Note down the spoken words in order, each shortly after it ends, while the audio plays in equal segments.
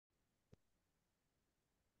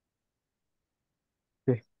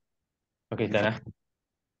Okay, Dana.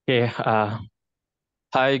 Okay,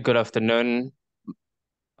 hi, good afternoon.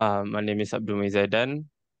 My name is Abdul Zaidan,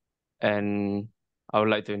 and I would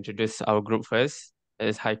like to introduce our group first.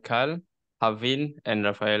 It's Haikal, Havin, and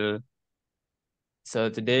Rafael. So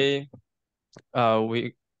today,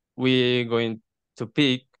 we're going to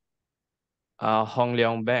pick Hong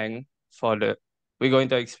Leong Bank for the. We're going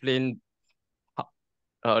to explain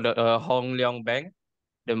the Hong Leong Bank,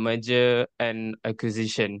 the merger and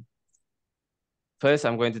acquisition. First,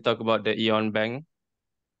 I'm going to talk about the Eon Bank.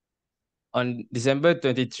 On December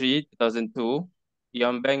 23, 2002,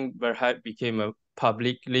 Leong Bank Berhad became a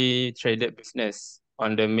publicly traded business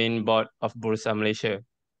on the main board of Bursa Malaysia,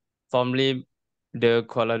 formerly the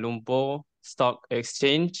Kuala Lumpur Stock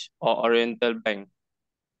Exchange or Oriental Bank.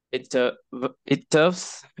 It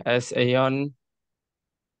serves as Aeon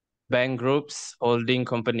Bank Group's holding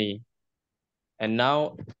company, and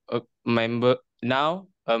now a member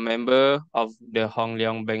of the Hong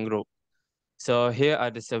Leong Bank Group. So here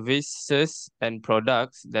are the services and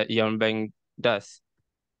products that Aeon Bank does.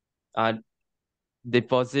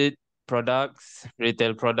 Deposit products,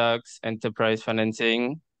 retail products, enterprise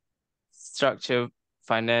financing, structured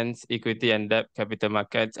finance, equity and debt, capital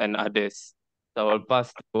markets, and others. So I'll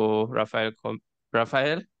pass to Rafael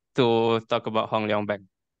to talk about Hong Leong Bank.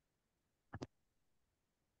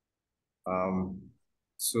 Um,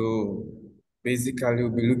 so basically,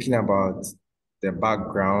 we'll be looking about the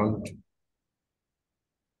background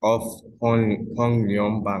of Hong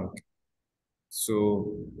Leong Bank.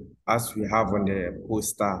 So as we have on the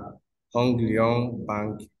poster, Hong Leong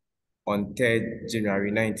Bank on 3rd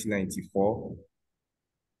January 1994,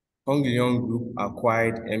 Hong Leong Group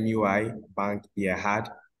acquired MUI Bank Berhad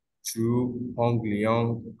through Hong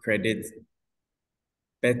Leong Credit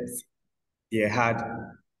Bet Berhad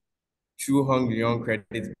through Hong Leong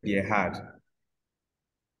Credit Berhad.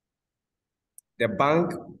 The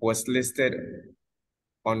bank was listed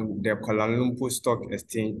on the Kuala Lumpur Stock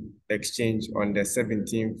Exchange on the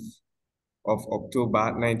 17th of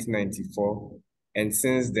October 1994, and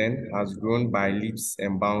since then has grown by leaps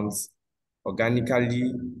and bounds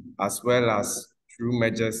organically as well as through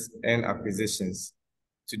mergers and acquisitions.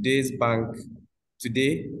 Today,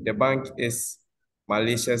 the bank is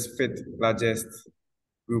Malaysia's fifth largest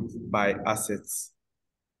group by assets.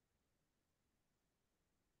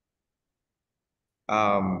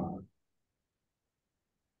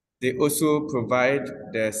 They also provide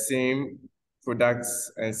the same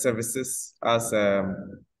products and services as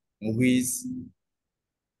Muhiz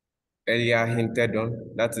earlier hinted on,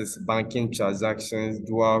 that is banking transactions,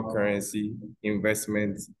 dual currency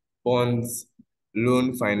investments, bonds,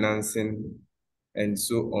 loan financing, and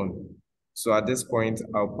so on. So at this point,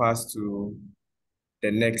 I'll pass to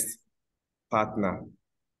the next partner.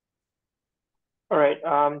 All right.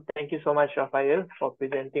 Thank you so much, Rafael, for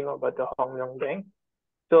presenting about the Hong Leong Bank.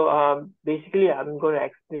 So basically, I'm going to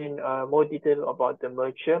explain more detail about the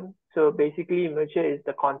merger. So basically, merger is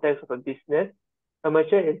the context of a business. A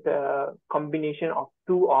merger is a combination of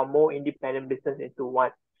two or more independent business into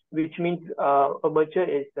one, which means a merger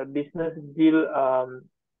is a business deal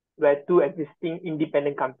where two existing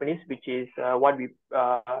independent companies, which is what we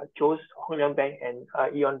chose, Hong Leong Bank and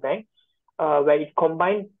Eon Bank, where it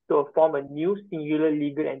combined to form a new singular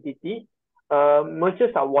legal entity.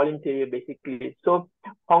 Mergers are voluntary, basically. So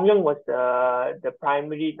Hong Leong was the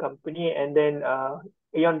primary company, and then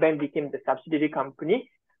Aeon Bank became the subsidiary company,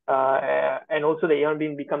 and also the Aeon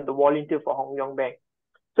Bank became the volunteer for Hong Leong Bank.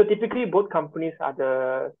 So typically, both companies are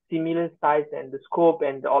the similar size, and the scope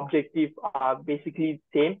and the objective are basically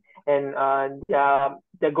the same, and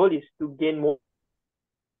their goal is to gain more.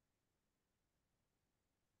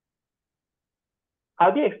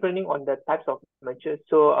 I'll be explaining on the types of mergers.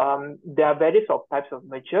 So there are various of types of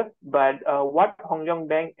merger, but what Hong Leong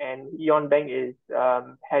Bank and Eon Bank is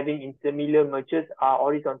having in similar mergers are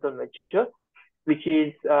horizontal merger, which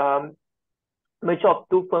is merger of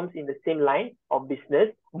two firms in the same line of business.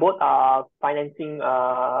 Both are financing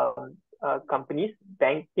companies,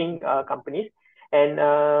 banking companies, and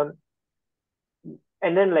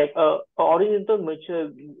then like a horizontal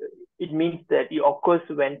merger, it means that it occurs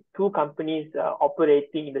when two companies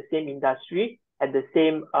operating in the same industry at the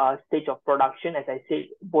same stage of production. As I said,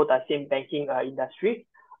 both are same banking industry.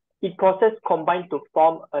 It process combined to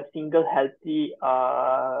form a single healthy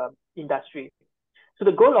industry. So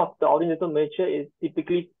the goal of the horizontal merger is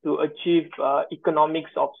typically to achieve economics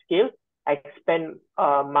of scale, expand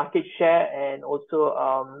market share, and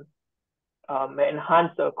also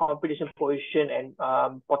enhance the competition position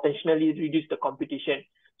and potentially reduce the competition.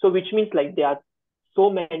 So which means like there are so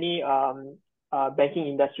many banking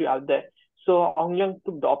industry out there. So Hong Leong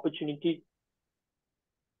took the opportunity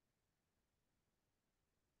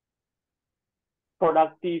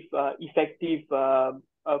productive, effective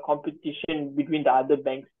competition between the other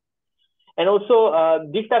banks. And also,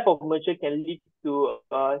 this type of merger can lead to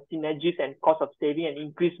synergies and cost of saving and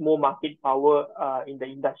increase more market power in the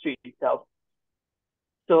industry itself.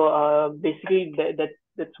 So basically,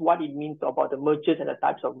 that's what it means about the mergers and the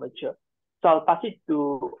types of merger. So I'll pass it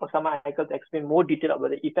to Osama Haikal to explain more detail about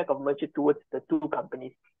the effect of merger towards the two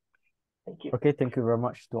companies. Thank you. Okay, thank you very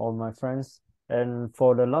much to all my friends. And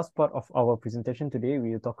for the last part of our presentation today,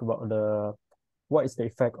 we will talk about what is the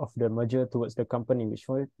effect of the merger towards the company, which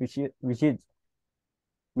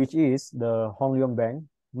is the Hong Leong Bank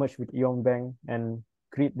merged with Leong Bank and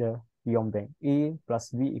create the Leong Bank. A plus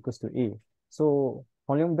B equals to A. So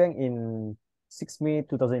Hong Leong Bank in 6 May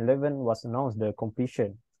 2011 was announced the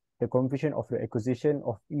completion of the acquisition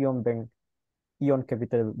of Leong Bank, Eon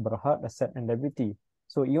Capital Berhad Asset and Liability.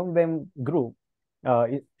 So Leong Bank Group,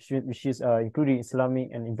 which is including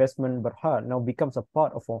Islamic and Investment Berhad, now becomes a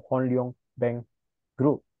part of a Hong Leong Bank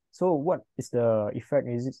Group. So what is the effect?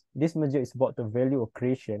 This merger is about the value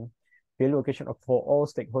creation for all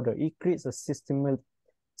stakeholders. It creates a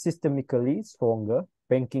systemically stronger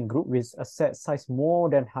banking group with asset size more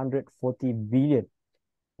than 140 billion,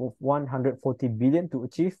 to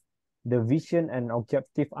achieve the vision and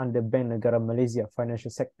objective under Bank Negara Malaysia Financial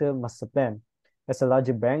Sector Master Plan. As a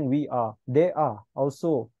larger bank, they are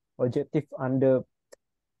also objective under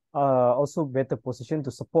also better positioned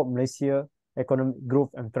to support Malaysia economic growth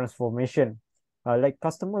and transformation. Like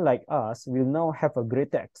customer like us will now have a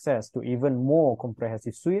greater access to even more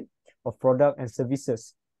comprehensive suite of product and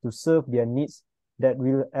services to serve their needs that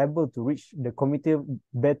will able to reach the community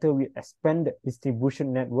better with expanded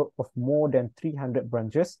distribution network of more than 300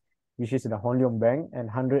 branches, which is the Hong Leong Bank, and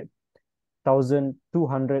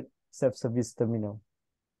 100,200 self-service terminal.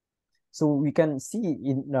 So we can see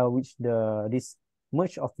in which this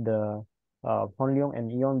merge of the Hong Leong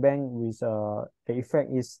and Eon Bank with the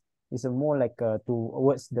effect is more like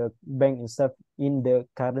towards the bank itself in the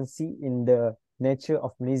currency, in the nature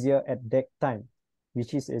of Malaysia at that time,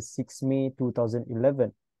 which is 6 May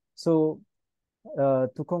 2011. So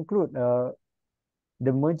to conclude, the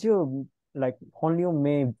merger, like Hong Leong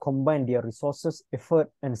may combine their resources, effort,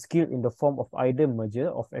 and skill in the form of either merger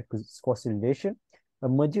of consolidation. A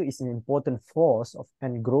merger is an important force of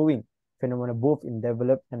and growing phenomenon both in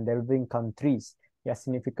developed and developing countries. There are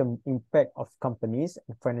significant impact of companies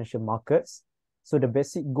and financial markets. So the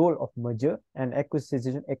basic goal of merger and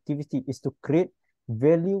acquisition activity is to create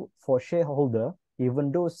value for shareholder,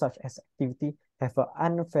 even though such as activity have an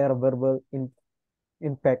unfavorable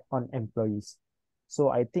impact on employees. So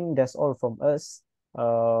I think that's all from us.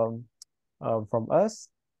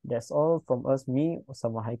 That's all from us, me,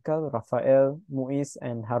 Osama Haikal, Rafael, Muiz,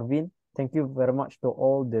 and Harvin. Thank you very much to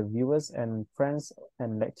all the viewers and friends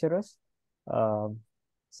and lecturers.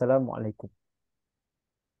 Assalamualaikum.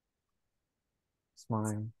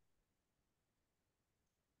 Smile.